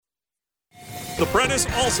The Prentice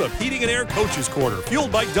Allsup Heating and Air Coaches Corner,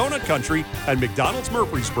 fueled by Donut Country and McDonald's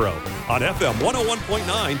Murfreesboro on FM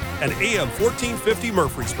 101.9 and AM 1450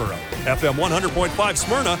 Murfreesboro, FM 100.5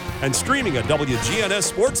 Smyrna, and streaming at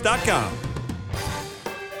WGNSSports.com.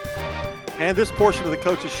 And this portion of the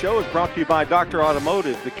Coach's Show is brought to you by Dr.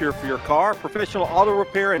 Automotive, the cure for your car, professional auto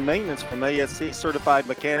repair and maintenance from ASC certified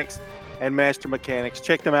mechanics and master mechanics.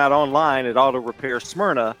 Check them out online at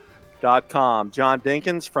autorepairsmyrna.com. John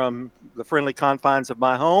Dinkins from the friendly confines of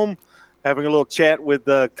my home, having a little chat with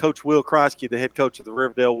Coach Will Kriesky, the head coach of the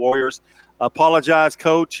Riverdale Warriors. Apologize,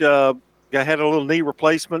 Coach. I had a little knee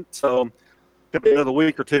replacement, so it'll be another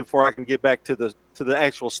week or two before I can get back to the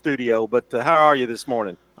actual studio. But how are you this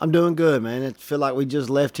morning? I'm doing good, man. It feel like we just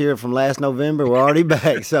left here from last November. We're already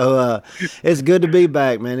back, so it's good to be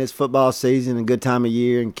back, man. It's football season and good time of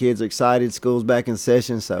year, and kids are excited. School's back in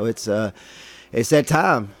session, so it's that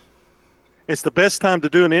time. It's the best time to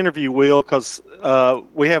do an interview, Will, because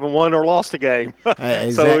we haven't won or lost a game.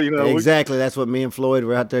 Exactly. That's what me and Floyd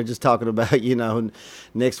were out there just talking about.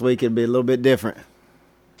 Next week it'll be a little bit different.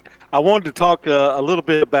 I wanted to talk a little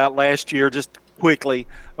bit about last year, just quickly.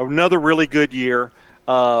 Another really good year.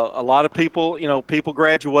 A lot of people, people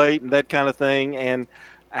graduate and that kind of thing. And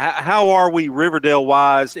how are we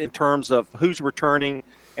Riverdale-wise in terms of who's returning?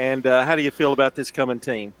 And how do you feel about this coming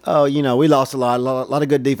team? Oh, we lost a lot of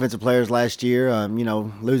good defensive players last year.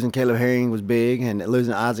 Losing Caleb Herring was big, and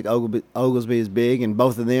losing Isaac Oglesby is big, and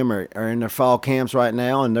both of them are in their fall camps right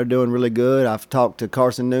now, and they're doing really good. I've talked to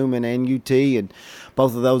Carson Newman and UT, and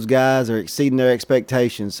both of those guys are exceeding their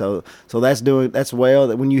expectations. So that's well.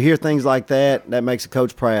 That when you hear things like that, that makes a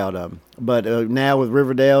coach proud of them. But now with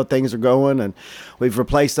Riverdale, things are going, and we've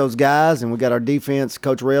replaced those guys, and we got our defense.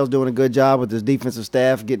 Coach Rail's doing a good job with his defensive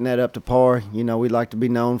staff, getting that up to par. We like to be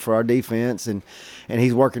known for our defense, and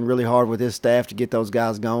he's working really hard with his staff to get those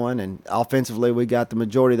guys going. And offensively, we got the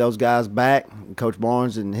majority of ththose guys back. Coach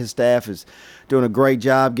Barnes and his staff is doing a great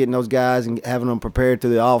job getting those guys and having them prepared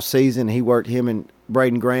through the off season. Him and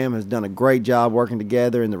Braden Graham has done a great job working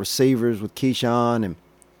together, and the receivers with Keyshawn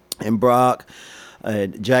and Brock.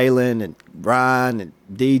 Jalen and Brian and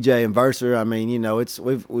DJ and Verser. I mean,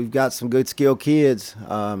 we've got some good skilled kids,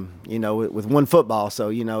 with one football.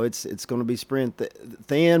 So, it's going to be sprint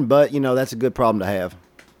thin, but, that's a good problem to have.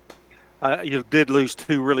 You did lose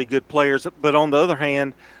two really good players, but on the other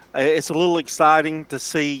hand, it's a little exciting to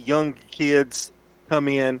see young kids come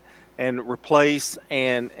in and replace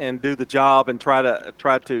and do the job and try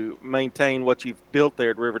to maintain what you've built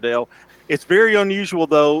there at Riverdale. It's very unusual,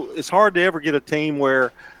 though. It's hard to ever get a team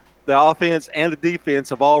where the offense and the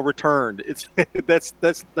defense have all returned.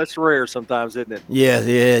 That's rare sometimes, isn't it?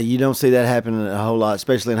 Yeah. You don't see that happening a whole lot,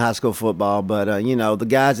 especially in high school football. But the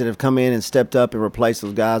guys that have come in and stepped up and replaced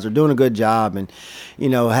those guys are doing a good job. And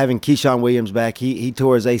having Keyshawn Williams back, he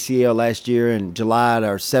tore his ACL last year in July at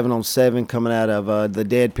our 7-on-7 coming out of the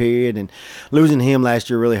dead period, and losing him last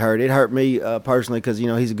year really hurt. It hurt me personally because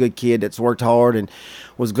he's a good kid that's worked hard and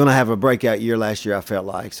was going to have a breakout year last year, I felt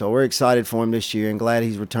like. So we're excited for him this year and glad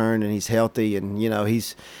he's returned and he's healthy, and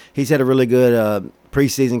he's had a really good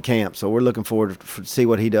preseason camp. So we're looking forward to see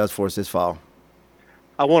what he does for us this fall.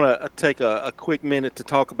 I want to take a quick minute to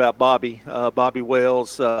talk about Bobby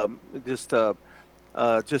Wells. Just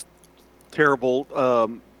terrible,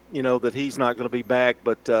 that he's not going to be back.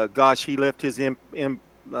 But gosh, he left his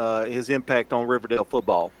impact on Riverdale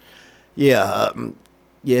football. Yeah.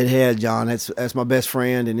 Yeah, it has, John. That's my best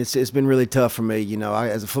friend, and it's been really tough for me.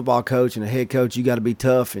 As a football coach and a head coach, you got to be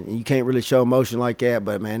tough, and you can't really show emotion like that.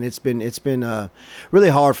 But man, it's been really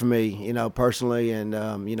hard for me, personally, and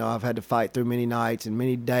I've had to fight through many nights and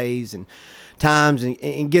many days and times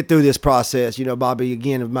and get through this process. Bobby,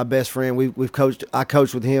 again, is my best friend. I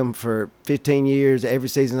coached with him for 15 years. Every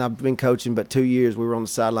season I've been coaching, but 2 years we were on the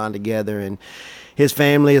sideline together, and his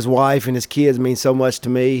family, his wife, and his kids mean so much to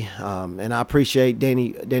me, and I appreciate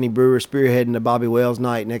Danny Brewer spearheading the Bobby Wells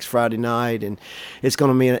night next Friday night, and it's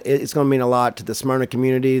going to mean a lot to the Smyrna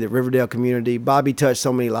community, the Riverdale community. Bobby touched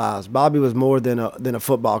so many lives. Bobby was more than a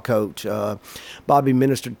football coach. Bobby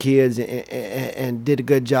ministered kids and did a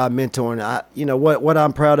good job mentoring. What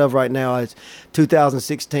I'm proud of right now is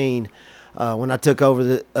 2016 when I took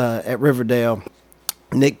over at Riverdale.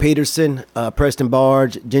 Nick Peterson, Preston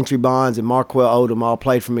Barge, Gentry Bonds, and Marquell Odom all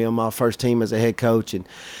played for me on my first team as a head coach. And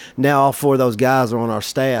now all four of those guys are on our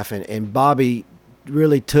staff. And Bobby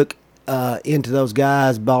really took into those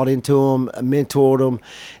guys, bought into them, mentored them,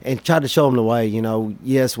 and tried to show them the way.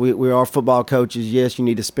 Yes, we are football coaches. Yes, you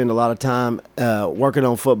need to spend a lot of time working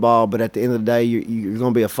on football. But at the end of the day, you're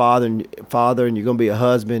going to be a father, and you're going to be a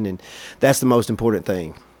husband. And that's the most important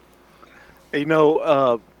thing.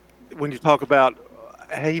 when you talk about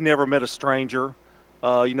he never met a stranger.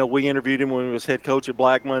 We interviewed him when he was head coach at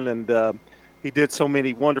Blackman, and he did so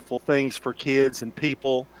many wonderful things for kids and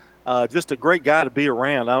people. Just a great guy to be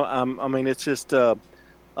around. I mean, it's just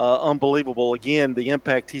unbelievable. Again, the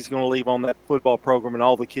impact he's going to leave on that football program and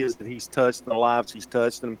all the kids that he's touched and the lives he's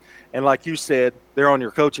touched. And like you said, they're on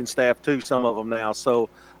your coaching staff too, some of them now. So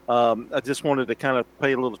I just wanted to kind of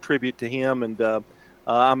pay a little tribute to him, and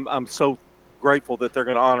I'm so grateful that they're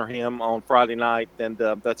going to honor him on Friday night, and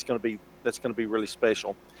that's going to be really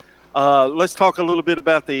special. Let's talk a little bit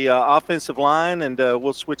about the offensive line, and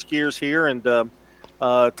we'll switch gears here and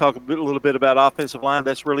talk a little bit about offensive line.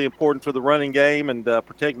 That's really important for the running game and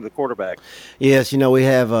protecting the quarterback. Yes, we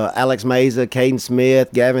have Alex Meza, Caden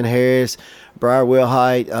Smith, Gavin Harris, Briar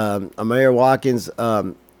Wilhite, Amari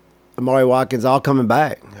Watkins all coming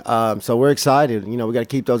back. So we're excited. We got to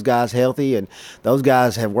keep those guys healthy, and those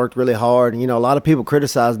guys have worked really hard. A lot of people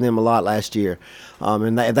criticized them a lot last year,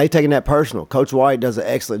 and they've taken that personal. Coach White does an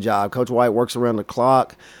excellent job. Coach White works around the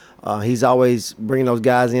clock. He's always bringing those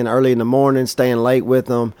guys in early in the morning, staying late with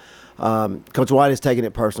them. Coach White is taking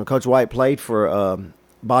it personal. Coach White played for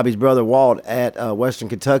Bobby's brother Walt at Western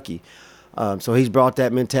Kentucky. So he's brought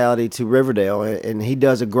that mentality to Riverdale, and he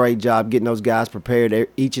does a great job getting those guys prepared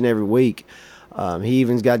each and every week. He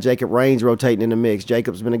even's got Jacob Raines rotating in the mix.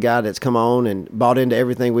 Jacob's been a guy that's come on and bought into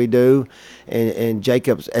everything we do, and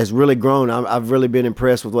Jacob has really grown. I've really been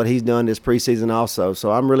impressed with what he's done this preseason also.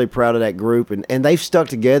 So I'm really proud of that group, and they've stuck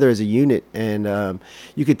together as a unit, and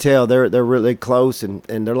you could tell they're really close, and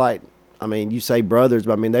they're like, you say brothers,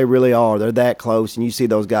 but they really are. They're that close, and you see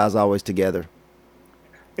those guys always together.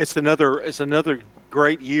 It's another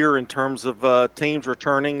great year in terms of teams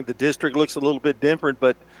returning. The district looks a little bit different,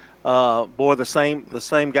 but the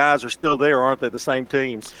same guys are still there, aren't they? The same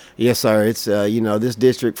teams. Yes, sir. It's this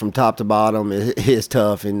district from top to bottom is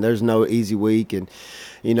tough, and there's no easy week. And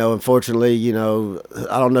unfortunately, I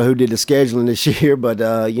don't know who did the scheduling this year, but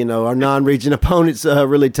our non-region opponents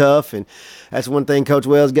really tough, and that's one thing Coach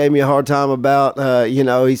Wells gave me a hard time about.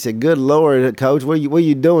 He said, "Good Lord, Coach, what are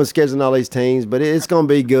you doing scheduling all these teams?" But it's going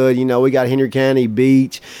to be good. We got Henry County,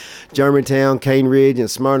 Beach, Germantown, Cane Ridge,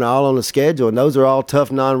 and Smyrna all on the schedule, and those are all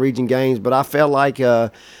tough non-region games. But I felt like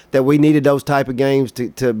that we needed those type of games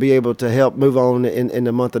to be able to help move on in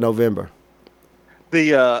the month of November.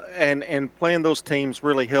 And playing those teams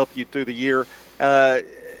really help you through the year.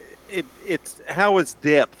 It's how is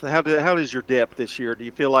depth? How is your depth this year? Do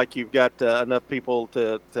you feel like you've got enough people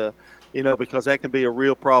to because that can be a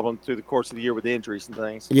real problem through the course of the year with injuries and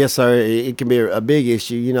things? Yes, sir. It can be a big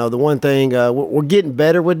issue. The one thing we're getting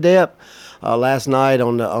better with depth. Last night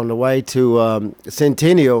on the way to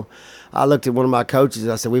Centennial, I looked at one of my coaches.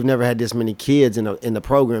 I said, "We've never had this many kids in the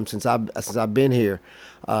program since I've been here."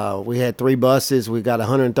 We had 3 buses. We've got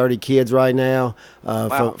 130 kids right now,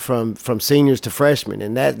 Wow. from seniors to freshmen,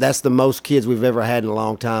 and that's the most kids we've ever had in a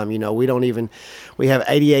long time. We have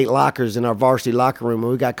 88 lockers in our varsity locker room,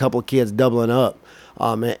 and we got a couple of kids doubling up.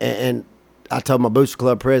 And I told my Booster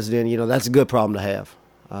Club president, that's a good problem to have.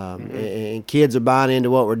 And kids are buying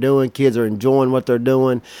into what we're doing. Kids are enjoying what they're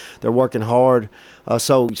doing. They're working hard.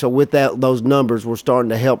 So with those numbers, we're starting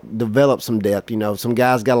to help develop some depth. Some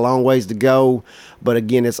guys got a long ways to go, but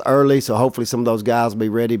again, it's early, so hopefully some of those guys will be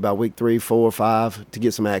ready by week 3, 4, 5 to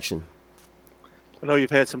get some action. I know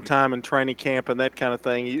you've had some time in training camp and that kind of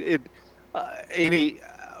thing.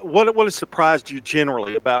 What has surprised you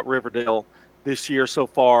generally about Riverdale this year so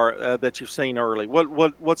far that you've seen early?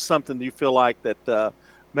 What's something that you feel like that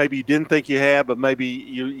maybe you didn't think you had, but maybe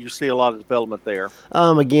you see a lot of development there?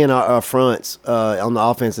 Again, our fronts on the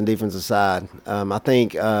offense and defensive side. I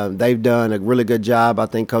think they've done a really good job. I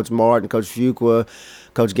think Coach Martin, Coach Fuqua,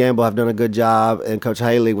 Coach Gamble have done a good job, and Coach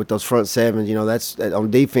Haley with those front sevens. That's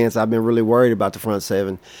on defense. I've been really worried about the front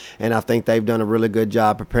seven, and I think they've done a really good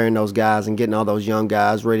job preparing those guys and getting all those young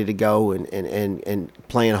guys ready to go and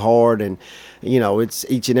playing hard. And it's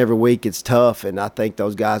each and every week it's tough, and I think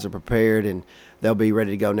those guys are prepared and they'll be ready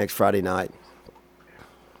to go next Friday night.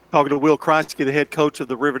 Talking to Will Kriesky, the head coach of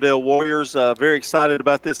the Riverdale Warriors. Very excited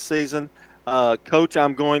about this season. Coach,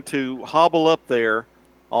 I'm going to hobble up there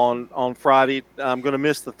on Friday. I'm going to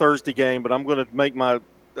miss the Thursday game, but I'm going to make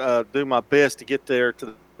do my best to get there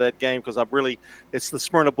to that game because it's the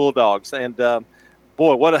Smyrna Bulldogs. And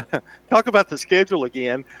boy, talk about the schedule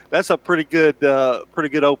again. That's a pretty good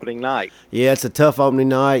opening night. Yeah, it's a tough opening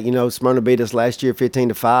night. Smyrna beat us last year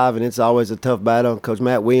 15-5, and it's always a tough battle. Coach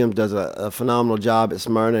Matt Williams does a phenomenal job at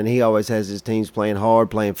Smyrna, and he always has his teams playing hard,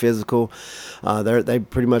 playing physical. They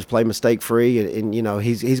pretty much play mistake-free, and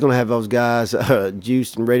he's going to have those guys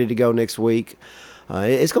juiced and ready to go next week.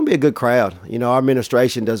 It's going to be a good crowd. You know, our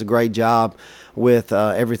administration does a great job with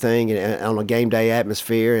everything and on a game day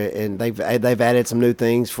atmosphere, and they've added some new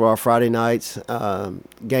things for our Friday nights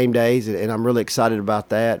game days, and I'm really excited about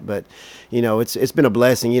that. But you know, it's been a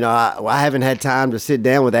blessing. You know, I haven't had time to sit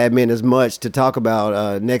down with admin as much to talk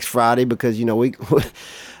about next Friday because you know we.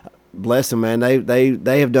 Bless them, man.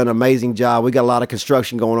 They have done an amazing job. We got a lot of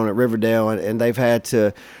construction going on at Riverdale, and they've had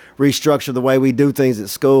to restructure the way we do things at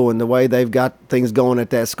school and the way they've got things going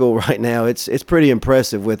at that school right now. It's pretty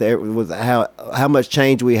impressive with how much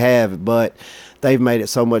change we have, but they've made it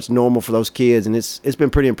so much normal for those kids, and it's been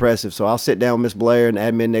pretty impressive. So I'll sit down with Miss Blair and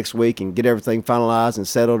admin next week and get everything finalized and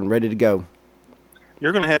settled and ready to go.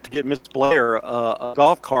 You're going to have to get Miss Blair a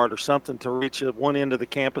golf cart or something to reach one end of the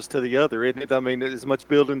campus to the other, isn't it? I mean, there's much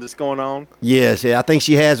building that's going on. Yes, yeah. I think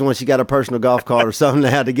she has one. She got a personal golf cart or something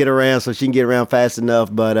now to get around so she can get around fast enough.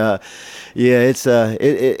 But, yeah, it's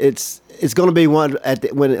going to be one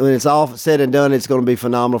when it's all said and done. It's going to be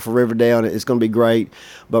phenomenal for Riverdale, and it's going to be great.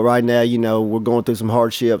 But right now, you know, we're going through some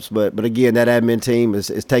hardships. But again, that admin team is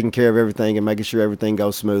taking care of everything and making sure everything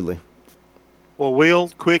goes smoothly. Well, Will,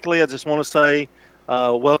 quickly, I just want to say,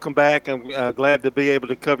 welcome back. I'm glad to be able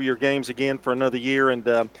to cover your games again for another year.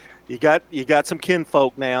 And you got some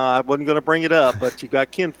kinfolk now. I wasn't going to bring it up, but you got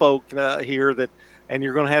kinfolk here and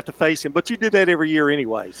you're going to have to face him. But you do that every year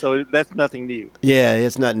anyway, so that's nothing new. Yeah,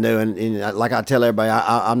 it's nothing new. And like I tell everybody,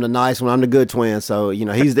 I'm the nice one. I'm the good twin. So, you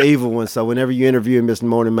know, he's the evil one. So whenever you interview him this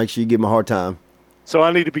morning, make sure you give him a hard time. So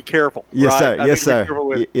I need to be careful. Yes, right? sir. Yes,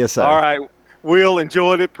 sir. Yes, sir. All right. Will,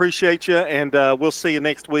 enjoyed it. Appreciate you. And we'll see you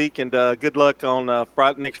next week. And good luck on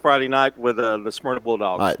next Friday night with the Smyrna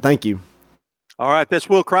Bulldogs. All right. Thank you. All right. That's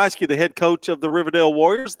Will Kriesky, the head coach of the Riverdale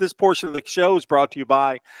Warriors. This portion of the show is brought to you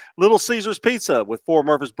by Little Caesars Pizza with 4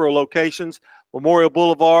 Murfreesboro locations, Memorial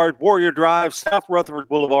Boulevard, Warrior Drive, South Rutherford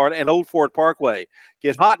Boulevard, and Old Ford Parkway.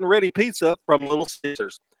 Get hot and ready pizza from Little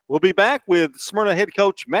Caesars. We'll be back with Smyrna head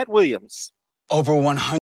coach Matt Williams. Over 100.